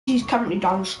She's currently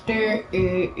downstairs,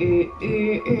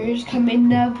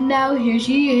 coming up now. Here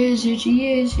she is, here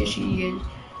she is, here she is.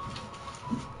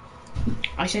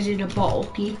 I said in a bottle,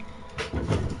 okay?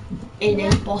 In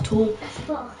a bottle.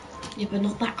 Yeah, but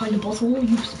not that kind of bottle.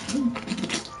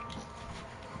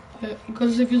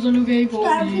 Because if it's not okay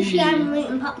for me. She hadn't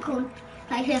eaten popcorn.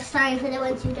 Like you're sorry for the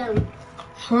ones who don't.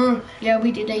 Yeah,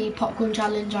 we did a popcorn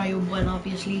challenge. I won,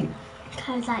 obviously.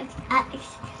 Cause I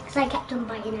kept on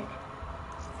biting it.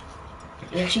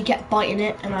 Yeah, she kept biting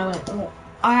it, and I went, oh.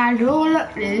 I had all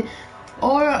up there.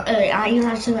 I even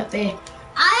had some up there.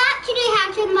 I actually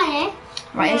had some money.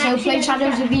 Right, so play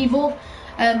Shadows of Evil.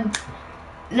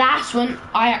 Last one,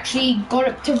 I actually got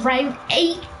up to round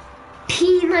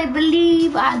 18, I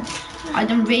believe, and I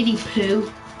done really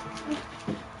poo.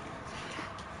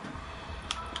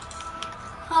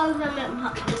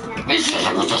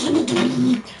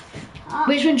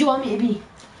 Which one do you want me to be?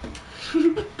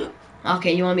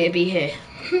 Okay, you want me to be here.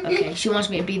 Okay, she wants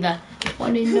me to be the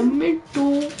one in the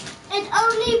middle. It's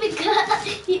only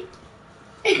because you...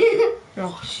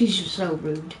 Oh, she's just so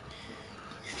rude.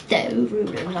 So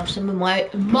rude. Let me have some of my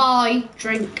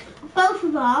drink. Both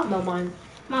of them. No, mine.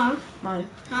 Mine. Mine.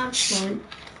 Mine. Mine.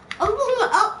 Open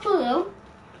it up for you.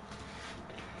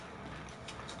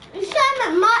 You said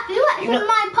that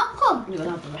my popcorn. You're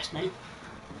gonna have the rest now.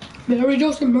 Mary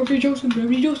Joseph,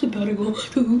 better go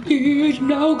to his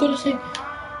now. Gotta say,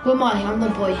 who am I? I'm the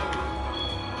boy.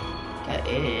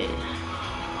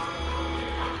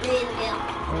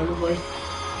 I'm the boy.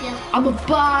 Yeah. I'm a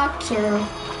boxer.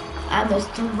 I'm a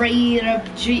straight up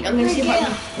G. I'm gonna see if I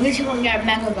can get a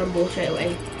mega gumbo straight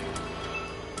away.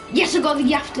 Yes, I got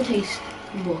the aftertaste.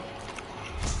 Whoa.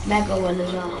 Mega one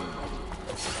as well.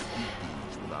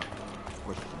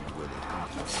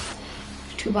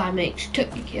 Too bad, mate. She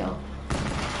took your kill.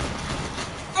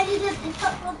 I did it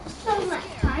for so much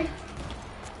time.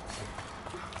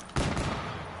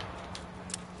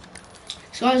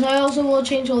 So guys, I also will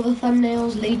change all the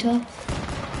thumbnails later.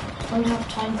 I don't have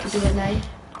time to do it now.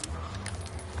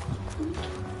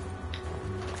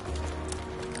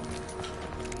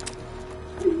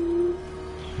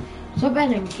 Stop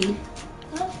betting, Keith.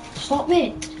 Stop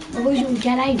it. Otherwise you'll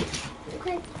get out.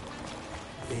 Okay.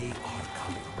 They are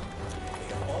coming.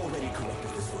 They have already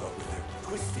corrupted this world with their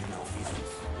twisted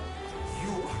malfeasance.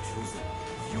 You are chosen.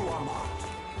 You are marked.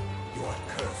 You are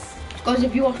cursed. Guys,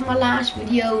 if you watched my last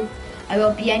video, I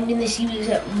will be ending the series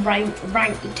at rank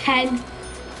 10.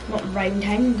 Not round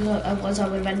 10, because otherwise I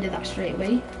would have ended that straight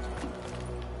away.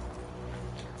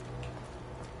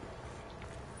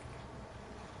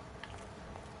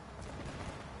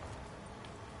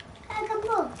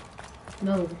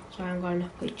 No, sorry, I'm going to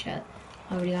quick chat.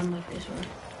 I already have my first one.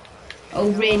 Oh,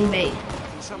 really, mate?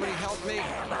 Can somebody help me?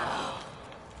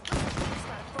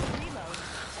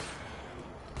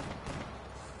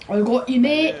 I got you,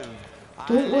 mate.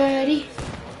 Don't worry.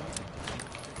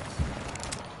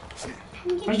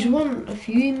 I just want a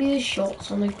few more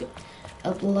shots on like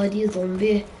a bloody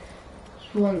zombie.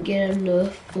 Just won't get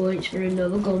enough points for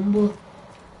another gumbo.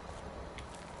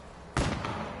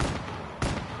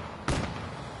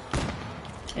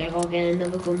 I'll get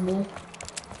another gumbo.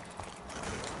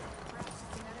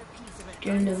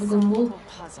 Get another gumbo.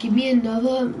 Give me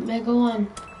another mega one.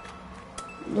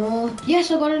 No.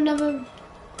 Yes, I got another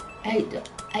 8 of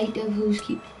who's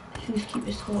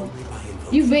keeper score.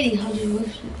 You really had your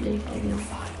worst play for you.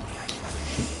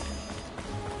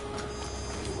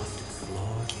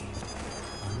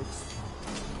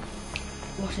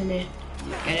 What's in there?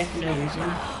 Get it for no reason.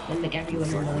 Gonna make everyone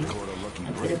annoyed.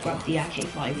 I'm gonna grab the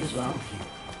AK-5 as well.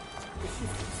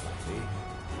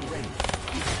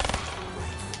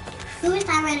 Who is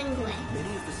that running away?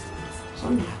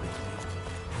 Zombie.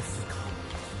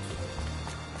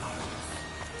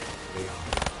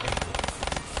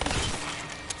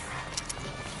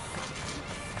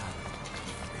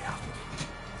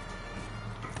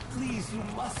 Please, you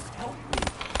must help me.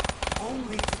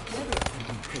 Only together can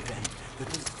we prevent the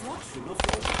destruction of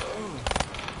your world.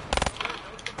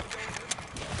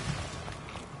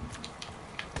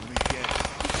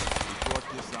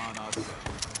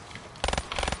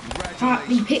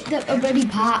 He picked up a bloody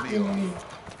part, didn't he?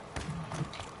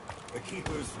 The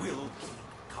keepers will keep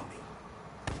coming.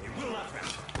 They will not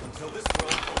rest until this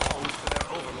world belongs to their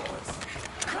overlords.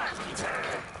 How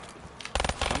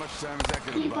much time is that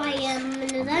going to buy?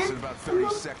 Minute. In about 30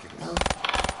 seconds. Oh.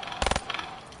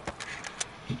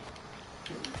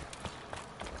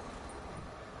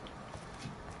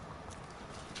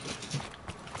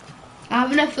 I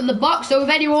have enough in the box, so if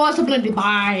anyone wants to bloody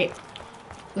buy it.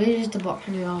 Where is the box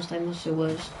in the last time? That's the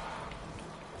worst.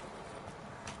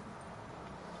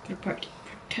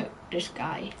 this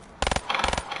guy.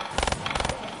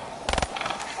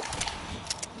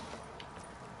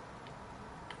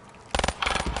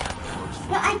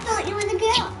 But I thought you were the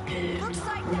girl.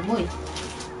 I'm the boy.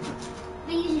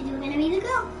 But you said you were going to be the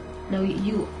girl. No,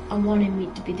 you are wanting me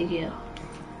to be the girl.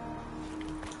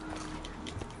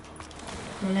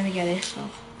 Well, let me get this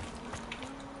off.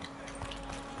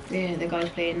 Yeah, the guy's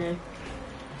playing now.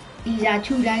 He's had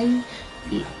 2 days.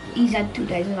 He's had 2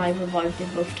 days and I've revived him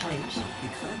both times.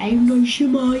 I'm not sure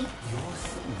why.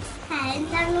 And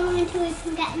how long until we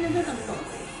can get another gun?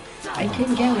 I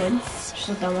can get one, just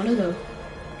I don't want to go.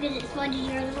 Because it's why did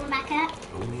your other one back up?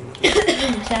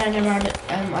 Said I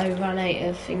ran out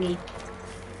of thingy.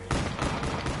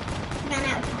 Ran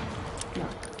out. No.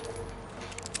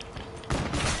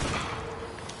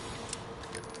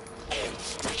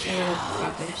 I'm gonna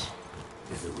grab this.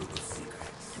 There's a room of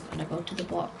secrets. I'm gonna go to the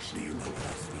box. Do you know what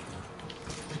I'm speaking of?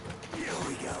 Here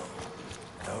we go.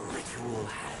 The ritual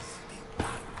has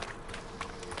begun.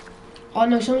 Oh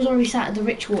no, someone's already sat at the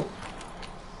ritual.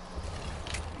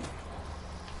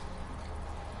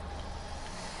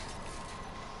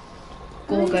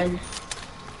 Gorgon.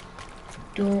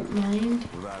 Don't mind.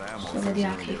 Without ammo, Some of the things are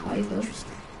gonna get AK5 real though.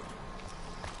 interesting.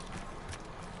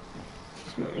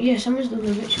 Yeah, someone's done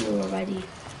the ritual already.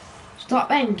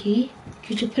 Stop Enki,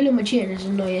 because you're pulling my chain, it's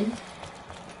annoying.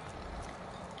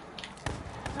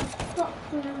 I've got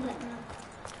to remember it now.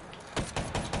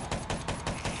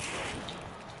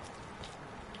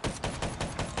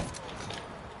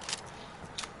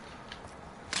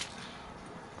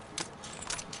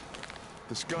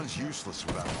 This gun's useless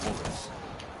without bullets.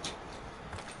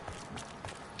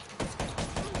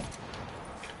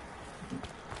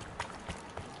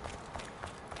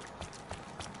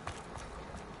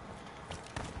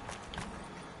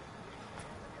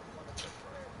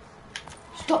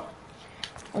 Stop.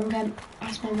 I'm going to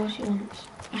ask Mum what she wants.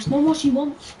 Ask Mum what she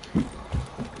wants.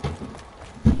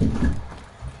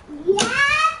 Yeah?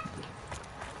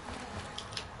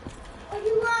 What do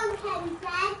you want,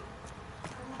 Kenzie?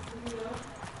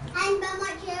 And Mum,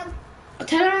 what you? I'll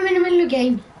tell her I'm in the middle of the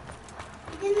game.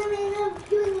 In the middle of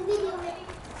doing the video.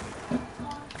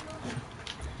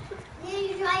 Then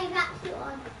you try your tracksuit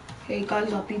on. Okay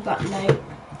guys, I'll be back now.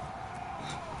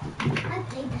 I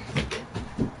played that.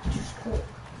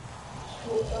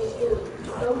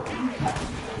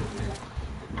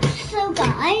 So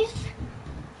guys,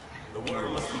 The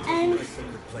worm must be Um, taken to a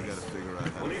sacred We place. gotta figure out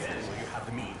how Only to then fix will you have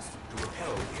the means to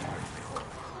repel the emergency.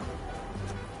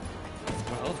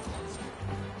 Well,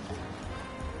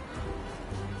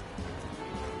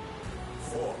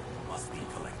 4 must be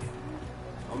collected.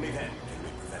 Only then can we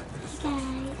prevent the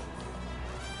destruction.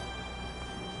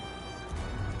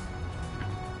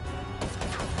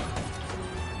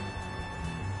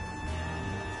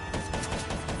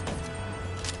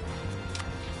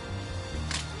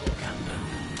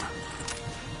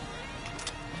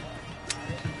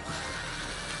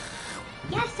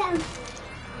 guys.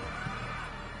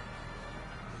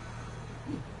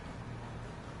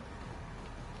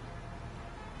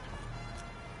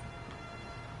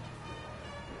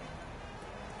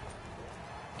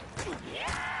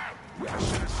 Yes, I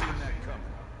should have seen that coming.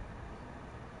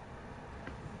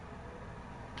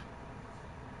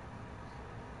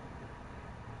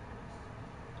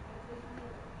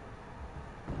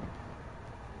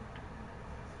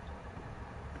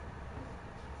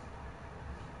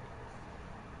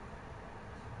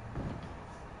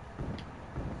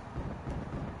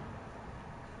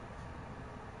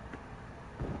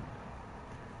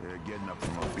 Yeah, getting up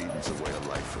from a beating's a way of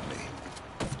life for me.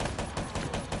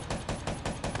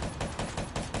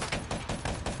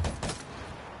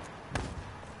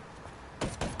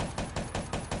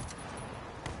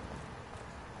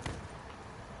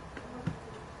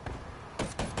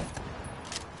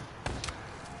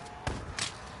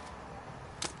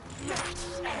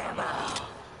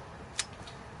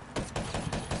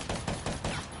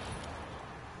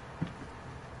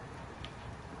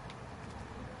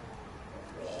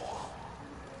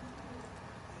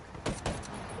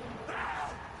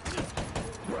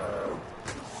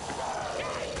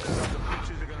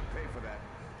 Bitches are gonna pay for that.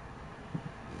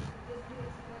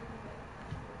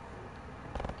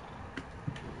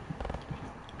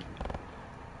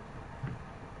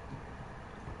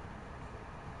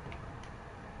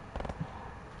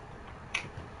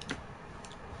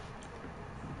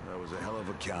 That was a hell of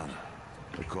a counter.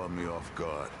 It caught me off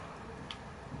guard.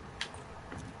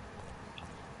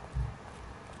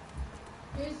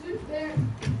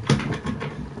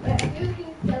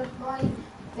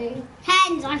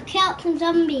 Hens, I've killed some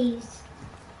zombies.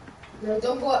 No,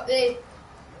 don't go up there.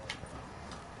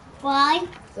 Why?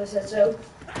 I said so.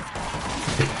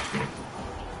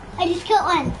 I just killed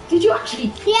one. Did you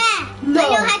actually? Yeah. No. I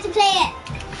know how to play it.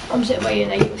 I'm sitting right here,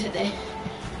 there, you can sit there.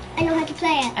 I know how to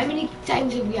play it. How many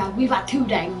times have we had? We've had 2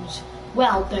 downs.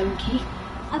 Well, donkey.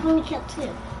 I've only killed 2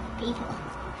 people.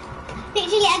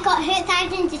 Literally, I got hurt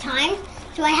thousands of times,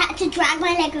 so I had to drag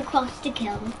my leg across to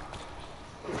kill them.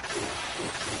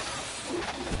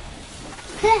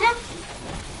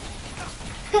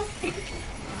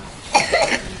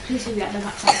 Please say we had the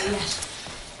backside, yes.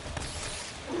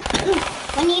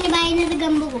 I need to buy another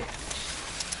gumball.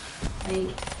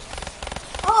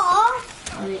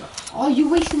 Oh, you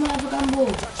wasted my other gumball.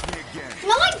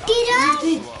 No, I didn't.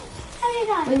 You did. How did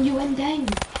I? When you went down.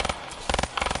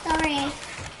 Sorry.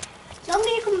 As long as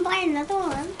you can buy another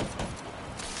one.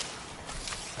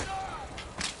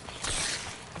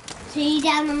 So you're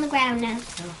down on the ground now.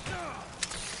 Oh.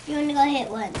 You want to go hit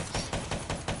once.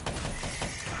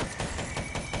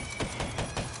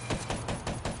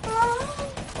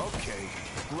 Okay,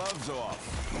 gloves off.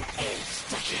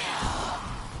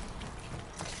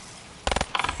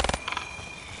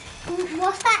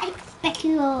 What's that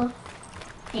specular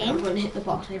thing? I'm going to hit the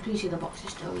box. I appreciate the box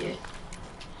is still here.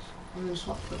 I'm going to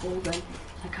swap the gold gun.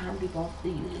 I can't be bothered to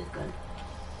use this gun.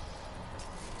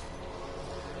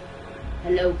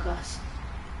 Hello, Gus.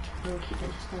 I'm keeping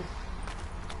this gun.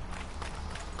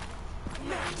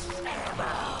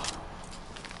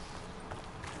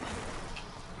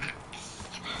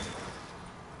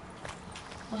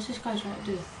 What's this guy trying to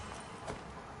do?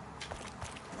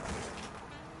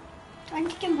 Trying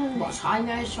to jump over What's high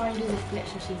now is trying to do the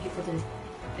flips I've seen people do.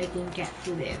 They can get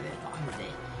through the area behind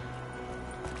it.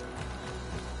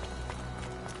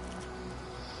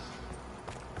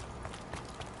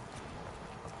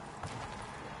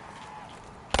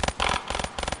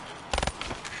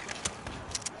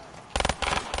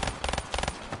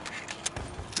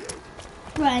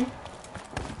 Run.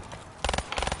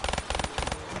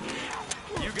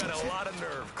 You got a lot of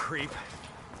nerve, creep.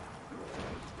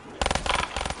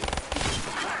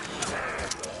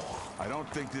 I don't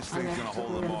think this thing's gonna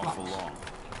hold them off for long.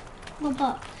 What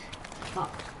box?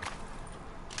 Box.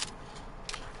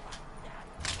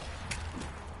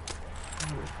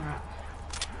 Oh crap.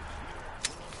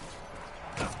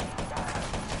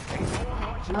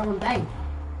 No one down.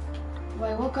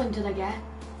 Wait, what gun did I get?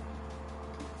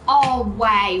 Oh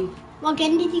wow! What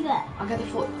gun did you get? I got the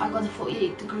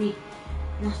 48 degree.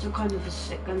 And that's still kind of a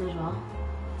sick gun as well.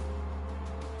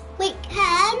 Wait,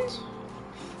 Ken?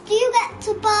 Do you get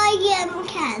to buy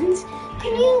Kens?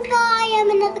 Can you buy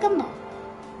another gumball?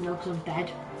 No, because I'm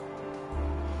dead.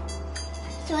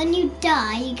 So when you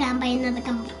die, you can't buy another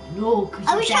gumball. No, because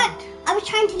I I'm was dead. I was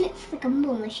trying to look for the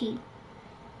gumball machine,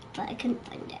 but I couldn't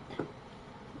find it.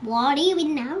 What are you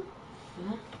in now?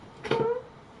 Huh?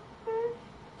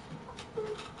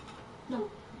 No.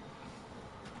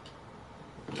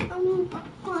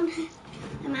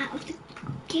 I'm out of the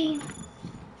game.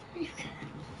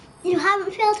 You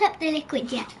haven't filled up the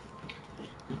liquid yet.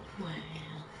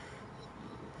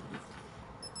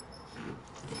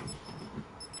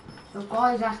 So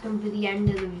guys, that's going to be the end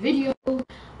of the video. No.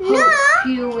 Hope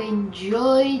you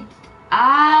enjoyed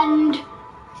and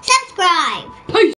Subscribe. peace.